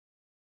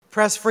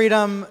Press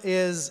freedom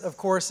is, of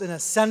course, an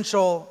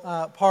essential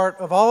part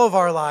of all of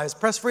our lives.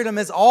 Press freedom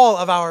is all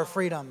of our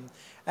freedom.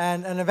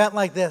 And an event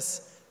like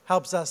this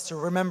helps us to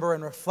remember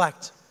and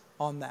reflect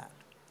on that.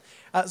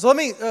 So let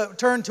me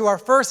turn to our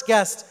first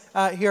guest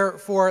here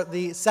for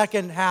the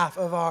second half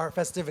of our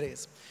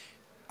festivities.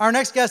 Our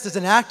next guest is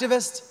an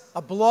activist,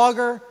 a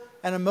blogger,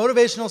 and a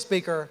motivational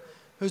speaker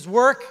whose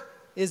work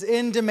is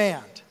in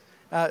demand.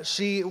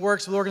 She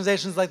works with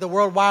organizations like the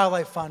World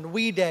Wildlife Fund,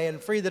 We Day,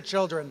 and Free the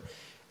Children.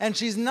 And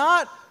she's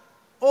not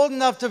old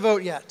enough to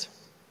vote yet.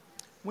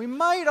 We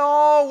might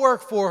all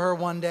work for her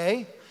one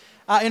day.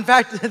 In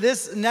fact,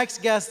 this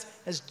next guest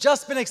has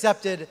just been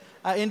accepted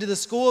into the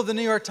School of the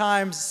New York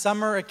Times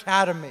Summer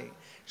Academy.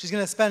 She's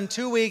going to spend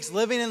 2 weeks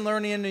living and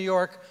learning in New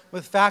York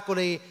with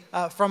faculty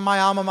from my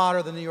alma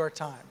mater, the New York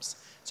Times.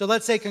 So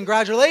let's say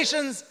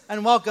congratulations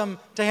and welcome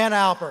to Hannah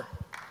Alper.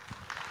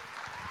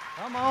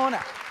 Come on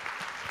out.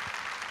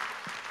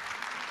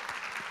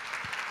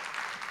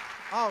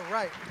 All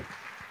right.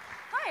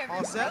 Hi,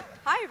 everybody. All set?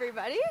 Hi,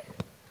 everybody.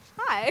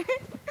 Hi.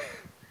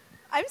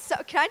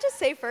 Can I just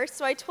say first,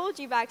 so I told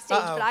you backstage,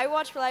 but I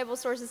watch Reliable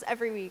Sources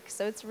every week,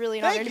 so it's really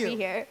an honor to be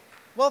here.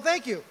 Well,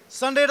 thank you.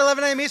 Sunday at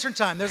 11 a.m. Eastern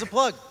Time. There's a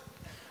plug.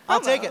 I'll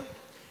take it.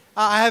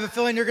 I have a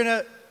feeling you're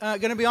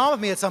gonna be on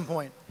with me at some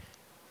point.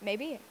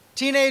 Maybe.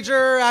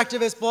 Teenager,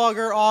 activist,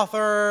 blogger,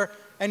 author,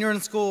 and you're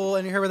in school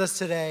and you're here with us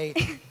today.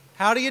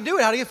 How do you do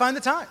it? How do you find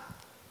the time?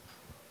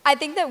 I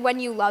think that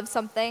when you love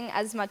something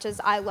as much as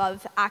I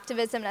love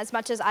activism and as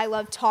much as I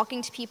love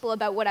talking to people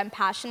about what I'm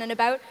passionate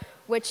about,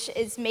 which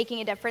is making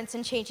a difference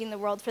and changing the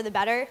world for the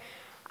better,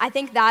 I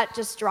think that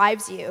just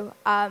drives you.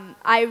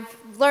 I've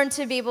learned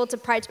to be able to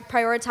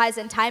prioritize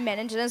and time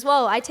manage, and as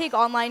well, I take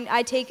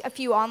a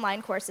few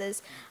online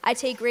courses. I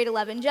take grade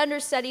 11 gender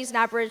studies and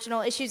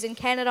Aboriginal issues in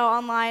Canada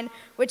online,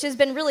 which has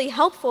been really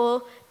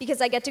helpful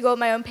because I get to go at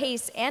my own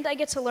pace and I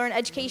get to learn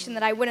education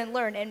that I wouldn't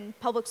learn in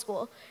public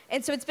school.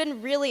 And so it's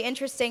been really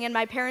interesting, and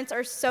my parents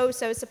are so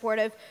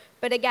supportive.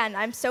 But again,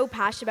 I'm so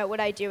passionate about what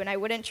I do, and I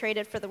wouldn't trade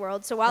it for the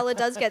world. So while it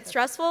does get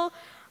stressful,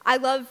 I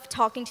love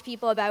talking to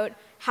people about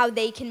how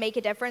they can make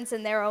a difference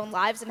in their own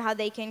lives and how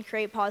they can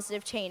create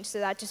positive change. So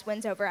that just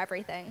wins over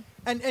everything.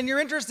 And your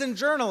interest in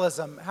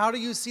journalism, how do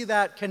you see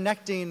that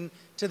connecting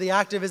to the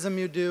activism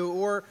you do,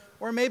 or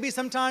maybe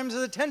sometimes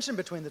the tension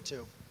between the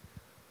two?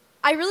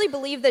 I really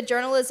believe that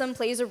journalism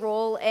plays a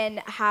role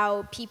in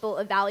how people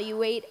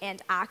evaluate and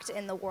act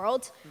in the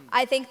world.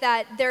 I think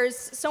that there's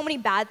so many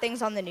bad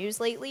things on the news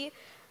lately,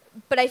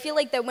 but I feel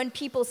like that when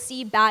people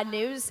see bad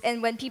news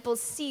and when people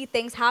see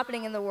things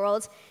happening in the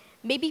world,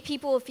 maybe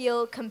people will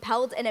feel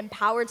compelled and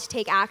empowered to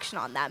take action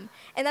on them.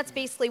 And that's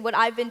basically what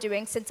I've been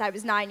doing since I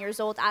was 9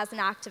 years old as an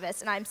activist,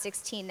 and I'm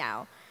 16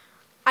 now.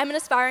 I'm an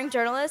aspiring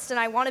journalist, and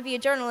I want to be a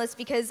journalist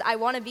because I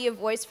want to be a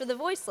voice for the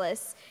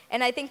voiceless.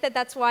 And I think that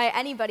that's why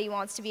anybody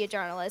wants to be a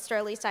journalist, or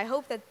at least I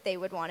hope that they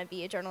would want to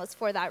be a journalist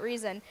for that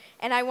reason.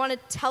 And I want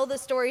to tell the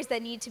stories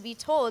that need to be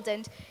told.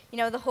 And you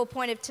know, the whole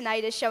point of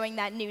tonight is showing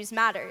that news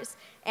matters.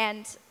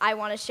 And I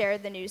want to share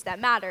the news that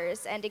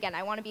matters. And again,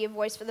 I want to be a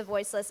voice for the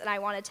voiceless, and I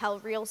want to tell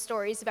real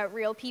stories about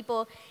real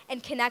people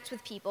and connect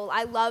with people.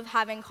 I love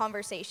having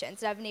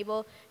conversations, and I've been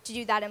able to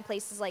do that in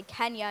places like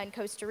Kenya and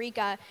Costa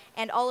Rica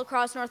and all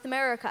across North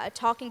America,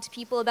 talking to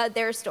people about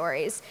their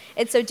stories.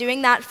 And so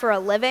doing that for a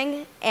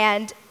living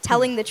and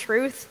telling the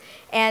truth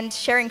and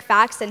sharing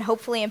facts and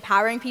hopefully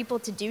empowering people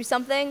to do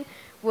something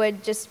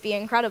would just be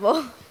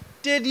incredible.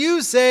 Did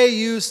you say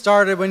you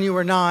started when you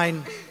were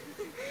 9?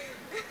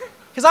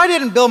 Because I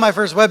didn't build my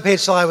first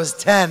webpage till I was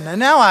 10, and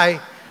now I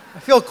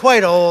feel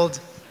quite old.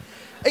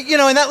 You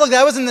know, and that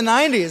was in the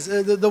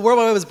 90s. The World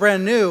Wide Web was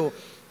brand new.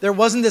 There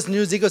wasn't this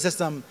news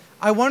ecosystem.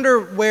 I wonder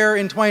where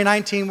in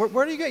 2019,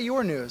 where do you get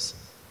your news?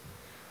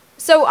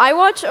 So I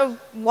watch a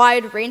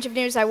wide range of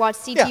news. I watch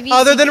CTV. Yeah,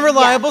 other than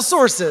reliable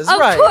sources. Of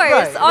right, course,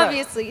 right,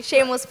 obviously. Right.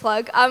 Shameless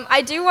plug.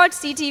 I do watch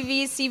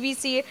CTV,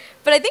 CBC,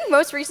 but I think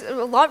a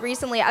lot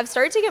recently I've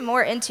started to get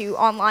more into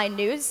online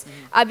news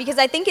because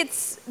I think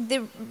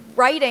the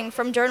writing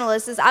from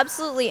journalists is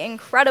absolutely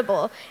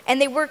incredible,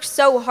 and they work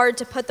so hard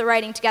to put the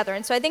writing together.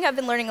 And so I think I've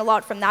been learning a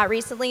lot from that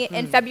recently.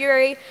 In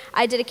February,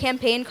 I did a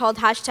campaign called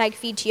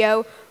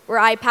 #FeedTO, where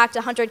I packed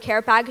 100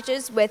 care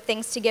packages with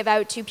things to give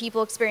out to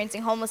people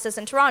experiencing homelessness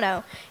in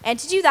Toronto. And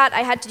to do that, I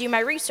had to do my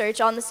research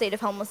on the state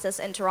of homelessness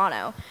in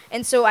Toronto.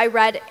 And so I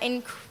read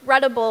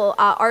incredible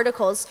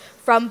articles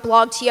from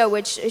BlogTO,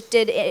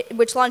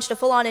 which launched a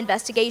full-on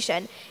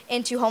investigation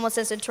into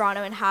homelessness in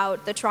Toronto and how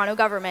the Toronto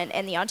government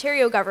and the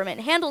Ontario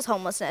government handles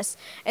homelessness.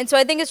 And so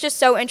I think it's just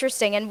so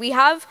interesting. And we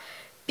have,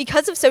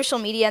 because of social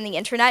media and the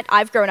internet,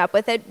 I've grown up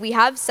with it, we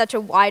have such a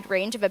wide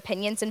range of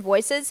opinions and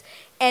voices.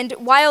 And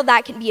while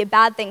that can be a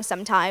bad thing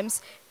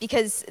sometimes,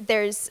 because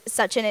there's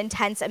such an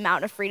intense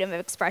amount of freedom of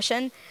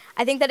expression,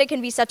 I think that it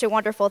can be such a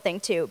wonderful thing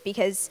too,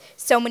 because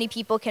so many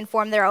people can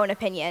form their own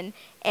opinion.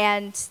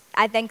 And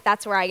I think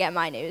that's where I get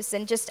my news,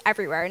 and just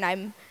everywhere. And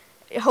I'm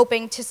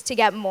hoping just to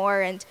get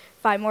more and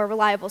find more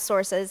reliable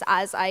sources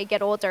as I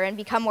get older and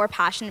become more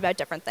passionate about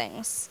different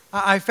things.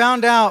 I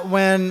found out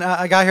when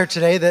I got here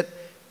today that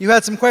you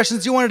had some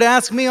questions you wanted to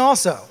ask me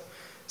also.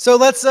 So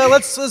let's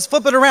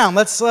flip it around.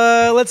 Let's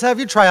have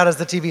you try out as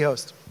the TV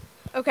host.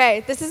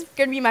 Okay, this is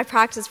going to be my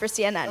practice for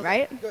CNN,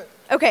 right? Good.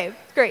 Okay,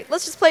 great.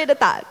 Let's just play it at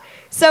that.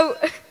 So,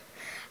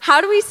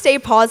 how do we stay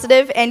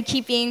positive and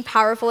keep being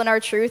powerful in our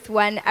truth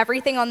when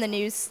everything on the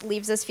news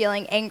leaves us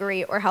feeling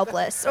angry or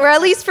helpless? Or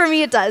at least for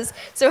me, it does.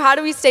 So how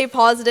do we stay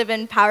positive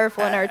and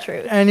powerful in our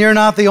truth? And you're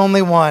not the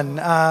only one.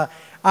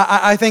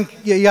 I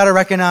think you got to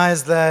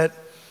recognize that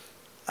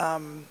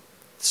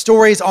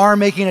stories are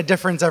making a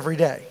difference every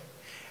day.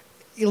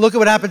 You look at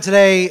what happened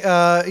today,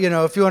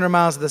 a few hundred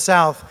miles to the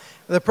south.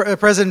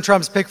 President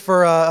Trump's pick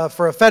for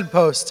a Fed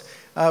post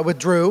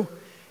withdrew,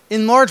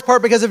 in large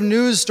part because of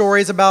news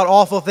stories about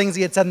awful things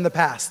he had said in the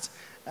past.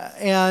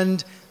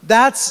 And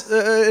that's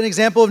an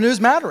example of news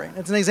mattering.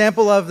 It's an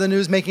example of the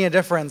news making a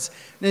difference.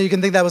 You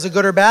can think that was a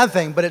good or bad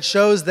thing, but it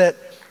shows that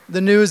the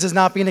news is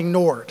not being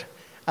ignored.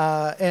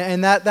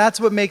 And that's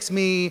what makes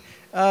me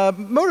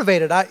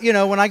motivated.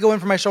 When I go in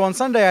for my show on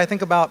Sunday, I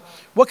think about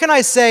what can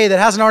I say that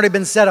hasn't already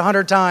been said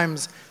 100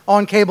 times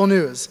on cable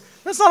news?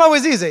 That's not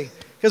always easy,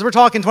 because we're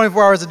talking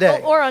 24 hours a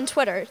day. Or on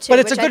Twitter, too. But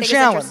it's a good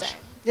challenge.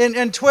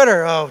 And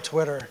Twitter,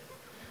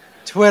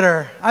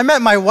 Twitter. I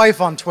met my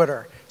wife on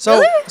Twitter.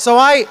 Really?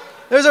 So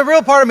there's a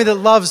real part of me that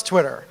loves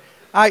Twitter.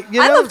 I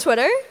love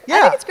Twitter. Yeah.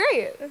 I think it's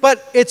great.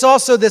 But it's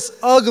also this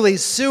ugly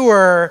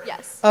sewer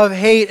Yes. of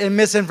hate and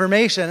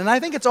misinformation. And I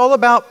think it's all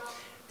about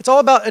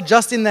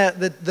adjusting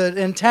the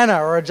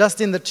antenna or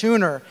adjusting the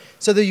tuner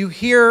so that you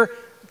hear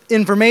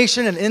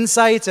information and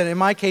insights, and in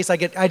my case, I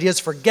get ideas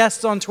for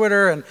guests on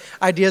Twitter and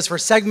ideas for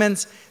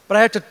segments, but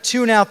I have to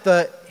tune out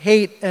the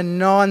hate and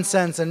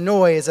nonsense and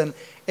noise, and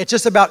it's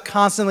just about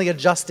constantly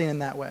adjusting in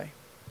that way.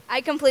 I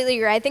completely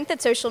agree. I think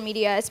that social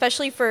media,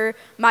 especially for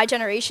my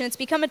generation, it's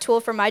become a tool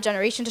for my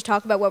generation to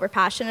talk about what we're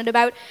passionate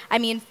about. I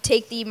mean,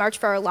 take the March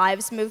for Our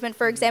Lives movement,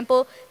 for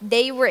example.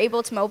 They were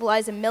able to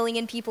mobilize 1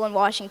 million people in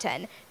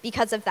Washington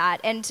because of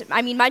that. And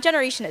I mean, my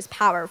generation is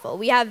powerful.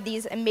 We have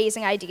these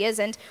amazing ideas,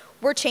 and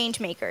we're change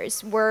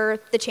makers. We're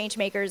the change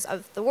makers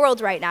of the world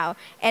right now.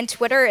 And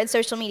Twitter and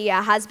social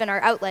media has been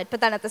our outlet,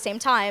 but then at the same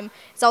time,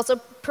 it's also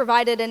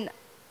provided an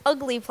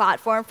ugly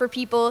platform for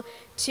people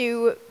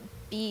to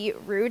be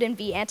rude and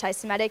be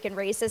anti-Semitic and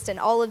racist and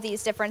all of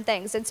these different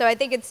things. And so I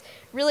think it's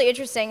really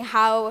interesting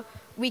how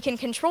we can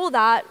control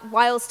that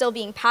while still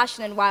being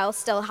passionate and while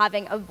still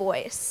having a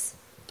voice.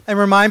 And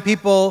remind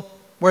people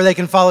where they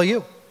can follow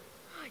you.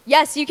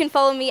 Yes, you can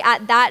follow me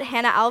at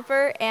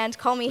 @HannahAlper, and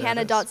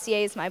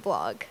callmehannah.ca is my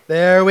blog.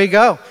 There we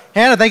go.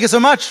 Hannah, thank you so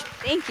much.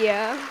 Thank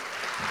you.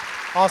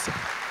 Awesome.